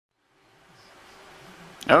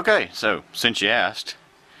Okay, so since you asked,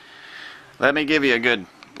 let me give you a good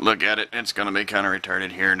look at it. It's going to be kind of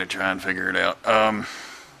retarded here to try and figure it out.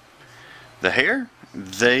 The hair,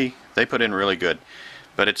 they put in really good,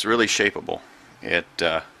 but it's really shapeable.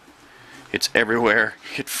 It's everywhere.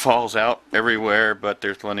 It falls out everywhere, but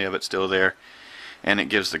there's plenty of it still there, and it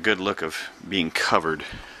gives the good look of being covered.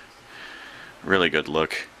 Really good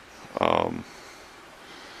look.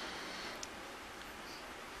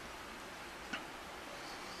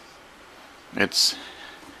 It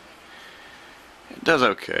does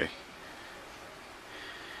okay.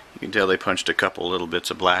 You can tell they punched a couple little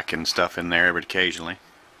bits of black and stuff in there but occasionally,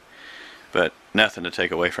 but nothing to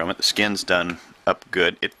take away from it. The skin's done up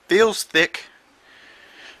good. It feels thick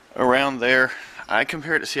around there. I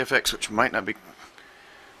compare it to CFX, which might not be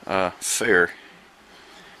fair,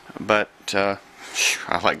 but I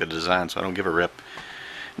like the design, so I don't give a rip.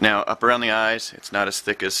 Now, up around the eyes, it's not as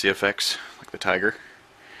thick as CFX, like the Tiger,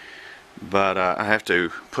 but I have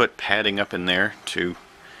to put padding up in there to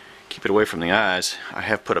keep it away from the eyes. I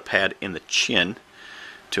have put a pad in the chin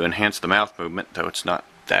to enhance the mouth movement, though it's not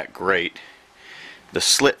that great. The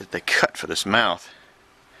slit that they cut for this mouth,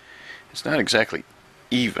 it's not exactly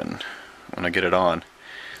even when I get it on,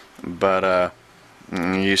 but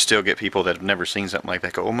you still get people that have never seen something like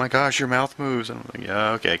that go, "Oh my gosh, your mouth moves." And I'm like,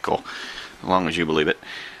 yeah, okay, cool, as long as you believe it.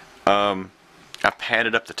 I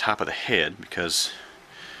padded up the top of the head because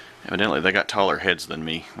evidently they got taller heads than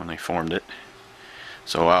me when they formed it.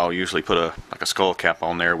 So I'll usually put like a skull cap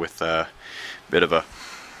on there with a bit of a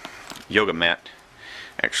yoga mat.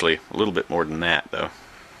 Actually, a little bit more than that, though.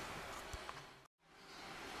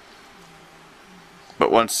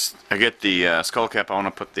 But once I get the skull cap on,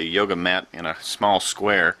 I'll put the yoga mat in a small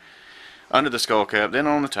square under the skull cap, then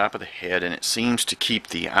on the top of the head, and it seems to keep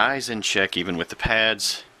the eyes in check even with the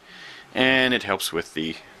pads, and it helps with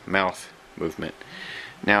the mouth movement.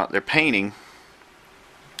 Now, they're painting,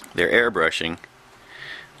 they're airbrushing.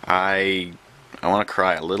 I want to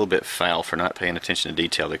cry a little bit foul for not paying attention to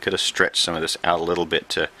detail. They could have stretched some of this out a little bit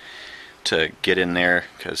to get in there,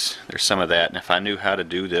 because there's some of that, and if I knew how to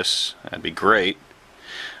do this, that'd be great.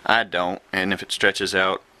 I don't, and if it stretches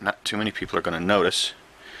out, not too many people are going to notice,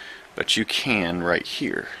 but you can right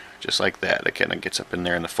here, just like that. It kind of gets up in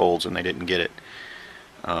there in the folds and they didn't get it.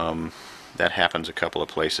 That happens a couple of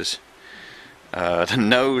places. The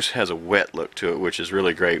nose has a wet look to it, which is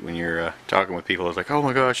really great when you're talking with people. It's like, "Oh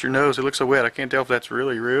my gosh, your nose, it looks so wet. I can't tell if that's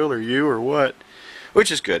really real or you or what,"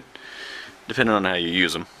 which is good, depending on how you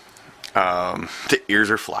use them. The ears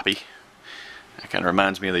are floppy. That kind of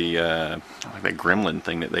reminds me of the like that gremlin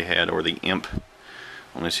thing that they had, or the imp,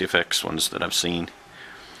 on the CFX ones that I've seen.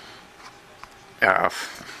 Now,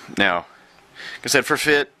 like I said, for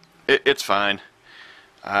fit, it's fine.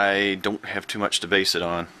 I don't have too much to base it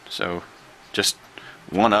on, so just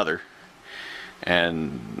one other,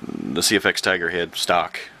 and the CFX Tiger head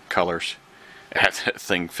stock colors. That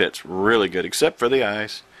thing fits really good, except for the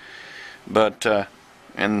eyes. But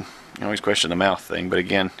and you always question the mouth thing, but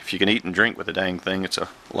again, if you can eat and drink with the dang thing, it's a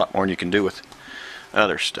lot more than you can do with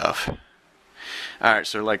other stuff. Alright,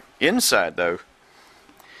 so like inside though,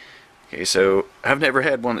 okay, so I've never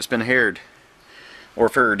had one that's been haired or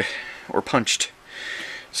furred or punched,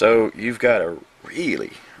 so you've got a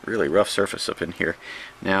really rough surface up in here.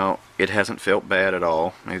 Now, it hasn't felt bad at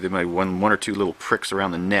all. Maybe there may be one or two little pricks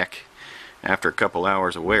around the neck after a couple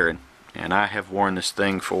hours of wearing, and I have worn this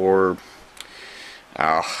thing for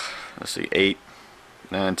let's see, 8,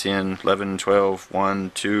 9, 10, 11, 12,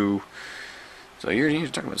 1, 2, so you're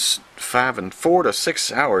talking about 5 and 4 to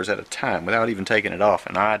 6 hours at a time without even taking it off,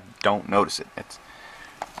 and I don't notice it.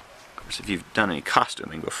 Of course, if you've done any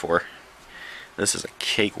costuming before, this is a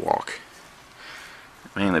cakewalk.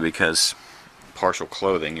 Mainly because partial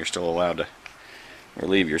clothing, you're still allowed to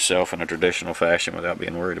relieve yourself in a traditional fashion without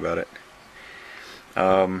being worried about it.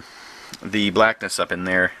 The blackness up in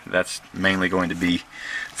there, that's mainly going to be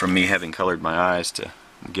from me having colored my eyes to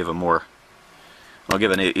give a more, well,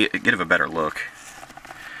 give a better look,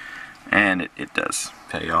 and it does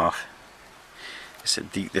pay off. I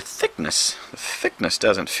said the thickness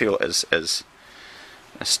doesn't feel as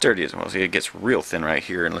sturdy as well. See, it gets real thin right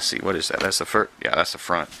here, and let's see, what is that? That's the front. Yeah, that's the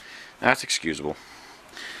front. That's excusable.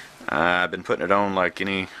 I've been putting it on like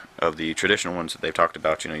any of the traditional ones that they've talked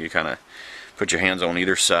about. You know, you kind of put your hands on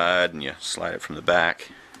either side and you slide it from the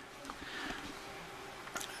back.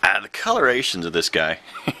 The colorations of this guy,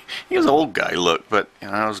 he has an old guy look, but you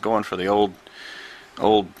know, I was going for the old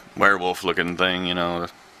werewolf looking thing, you know,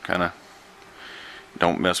 kind of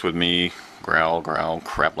don't mess with me, growl,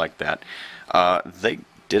 crap like that. They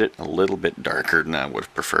did it a little bit darker than I would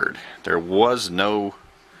have preferred. There was no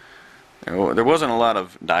There wasn't a lot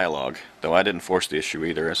of dialogue, though I didn't force the issue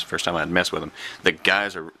either. It's the first time I'd messed with him. The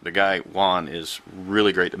guy Juan is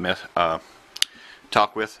really great to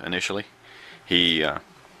talk with initially. He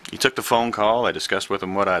took the phone call. I discussed with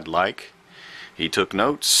him what I'd like. He took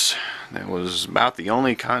notes. That was about the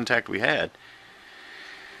only contact we had.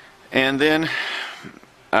 And then,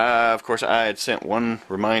 of course, I had sent one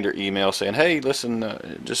reminder email saying, "Hey,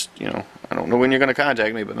 listen, just, I don't know when you're going to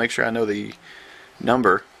contact me, but make sure I know the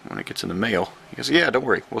number when it gets in the mail." He goes, "Yeah, don't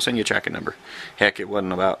worry, we'll send you a tracking number." Heck, it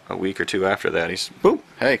wasn't about a week or two after that. He's, boom,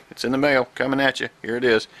 hey, it's in the mail, coming at you. Here it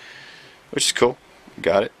is, which is cool.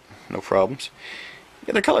 Got it, no problems.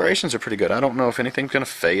 Yeah, the colorations are pretty good. I don't know if anything's going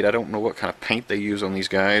to fade. I don't know what kind of paint they use on these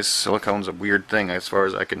guys. Silicone's a weird thing as far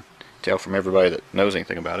as I can tell from everybody that knows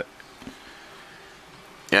anything about it.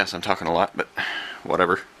 Yes, I'm talking a lot, but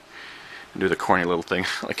whatever. Do the corny little thing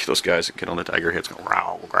like those guys that get on the tiger heads, go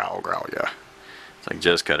growl, growl, growl. Yeah, it's like,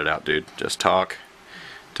 just cut it out, dude. Just talk.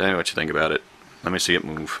 Tell me what you think about it. Let me see it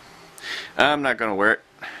move. I'm not gonna wear it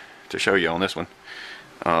to show you on this one.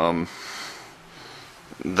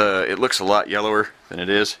 It looks a lot yellower than it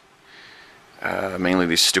is. Mainly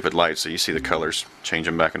these stupid lights, so you see the colors change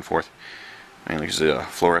them back and forth. Mainly because the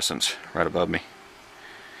fluorescence right above me.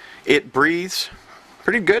 It breathes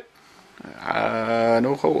pretty good.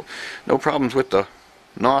 No problems with the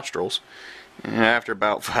nostrils. And after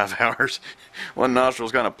about 5 hours, one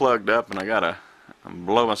nostril's kind of plugged up, and I gotta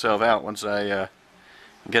blow myself out once I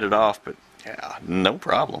get it off. But yeah, no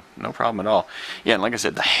problem at all. Yeah, and like I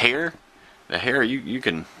said, the hair, you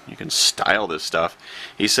can style this stuff.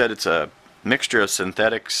 He said it's a mixture of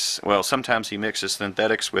synthetics. Well, sometimes he mixes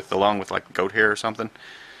synthetics along with like goat hair or something.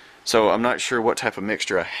 So I'm not sure what type of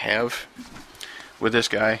mixture I have with this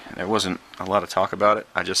guy. There wasn't a lot of talk about it.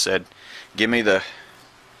 I just said, give me the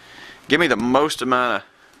most amount of,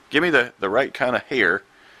 give me the right kind of hair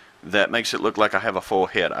that makes it look like I have a full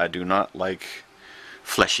head. I do not like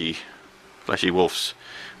fleshy wolves.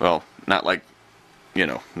 Well, not like,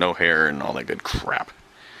 no hair and all that good crap.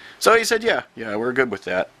 So he said, yeah, we're good with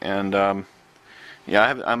that. And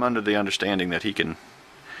yeah, I'm under the understanding that he can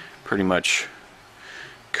pretty much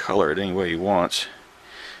color it any way he wants.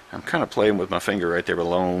 I'm kind of playing with my finger right there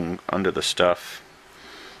along under the stuff.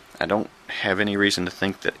 I don't have any reason to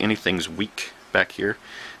think that anything's weak back here.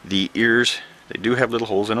 The ears, they do have little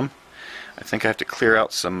holes in them. I think I have to clear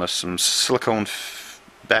out some silicone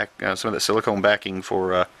some of the silicone backing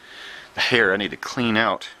for the hair. I need to clean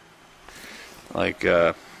out, like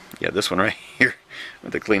yeah, this one right here. I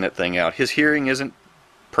have to clean that thing out. His hearing isn't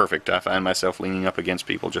perfect. I find myself leaning up against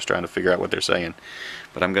people just trying to figure out what they're saying,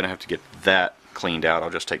 but I'm gonna have to get that cleaned out. I'll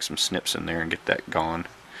just take some snips in there and get that gone.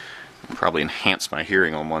 Probably enhance my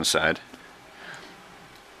hearing on one side.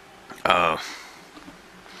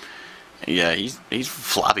 Yeah, he's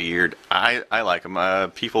floppy-eared. I like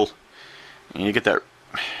him. People, you get that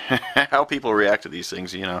how people react to these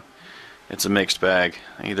things. It's a mixed bag.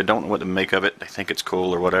 They either don't know what to make of it, they think it's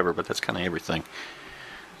cool or whatever, but that's kind of everything.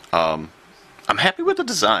 I'm happy with the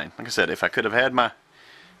design. Like I said, if I could have had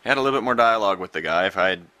a little bit more dialogue with the guy, if I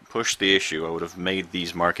had pushed the issue, I would have made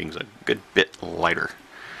these markings a good bit lighter.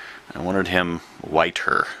 I wanted him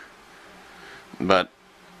whiter, but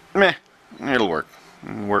meh, it'll work.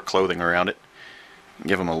 Work clothing around it,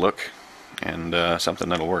 give him a look, and something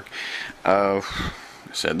that'll work. I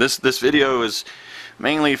said this video is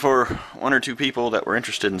mainly for 1 or 2 people that were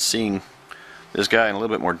interested in seeing this guy in a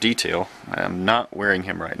little bit more detail. I'm not wearing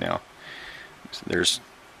him right now. There's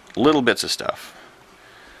little bits of stuff.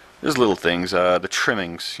 There's little things. The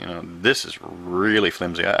trimmings. This is really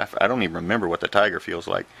flimsy. I don't even remember what the tiger feels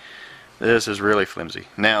like. This is really flimsy.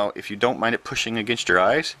 Now, if you don't mind it pushing against your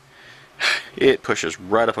eyes, it pushes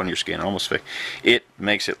right up on your skin, almost. It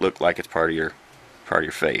makes it look like it's part of your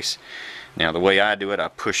face. Now, the way I do it,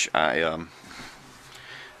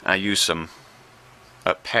 I use some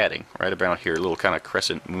padding right about here, a little kind of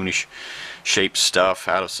crescent moonish shaped stuff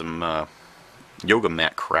out of some yoga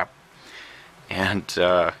mat crap, and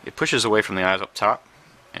it pushes away from the eyes up top,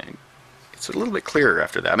 and it's a little bit clearer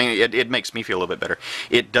after that. I mean, it makes me feel a little bit better.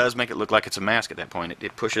 It does make it look like it's a mask at that point.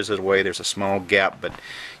 It pushes it away. There's a small gap, but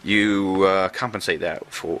you compensate that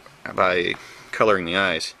by coloring the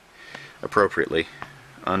eyes appropriately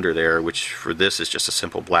under there, which for this is just a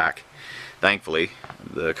simple black. Thankfully,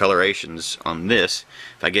 the colorations on this,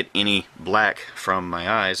 if I get any black from my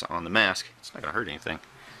eyes on the mask, it's not going to hurt anything.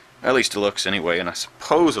 At least it looks anyway, and I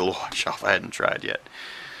suppose it'll wash off. I hadn't tried yet.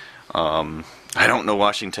 I don't know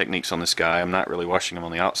washing techniques on this guy. I'm not really washing him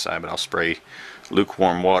on the outside, but I'll spray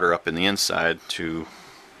lukewarm water up in the inside to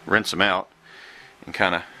rinse him out, and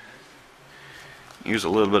kind of use a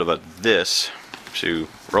little bit of this to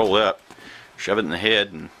roll up shove it in the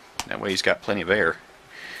head, and that way he's got plenty of air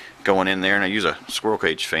going in there. And I use a squirrel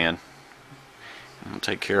cage fan. I'll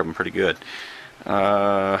take care of them pretty good.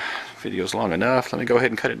 Video's long enough. Let me go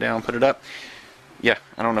ahead and cut it down, put it up. Yeah,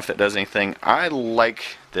 I don't know if that does anything. I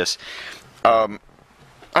like this. I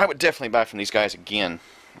would definitely buy from these guys again.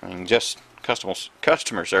 I mean, just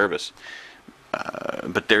customer service.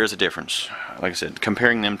 But there is a difference. Like I said,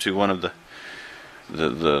 comparing them to one of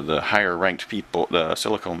the higher ranked people, the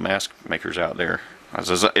silicone mask makers out there,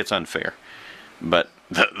 it's unfair. But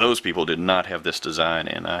those people did not have this design,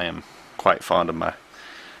 and I am quite fond of my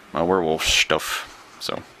werewolf stuff.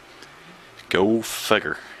 So go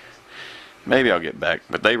figure. Maybe I'll get back,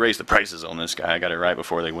 but they raised the prices on this guy. I got it right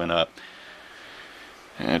before they went up.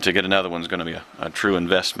 And to get another one's going to be a true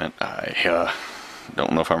investment. I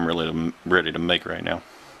don't know if I'm really ready to make right now.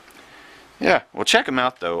 Yeah, well, check them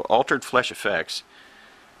out though. Altered Flesh Effects.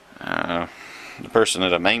 The person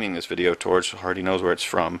that I'm aiming this video towards already knows where it's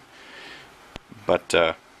from. But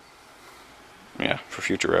yeah, for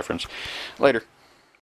future reference. Later.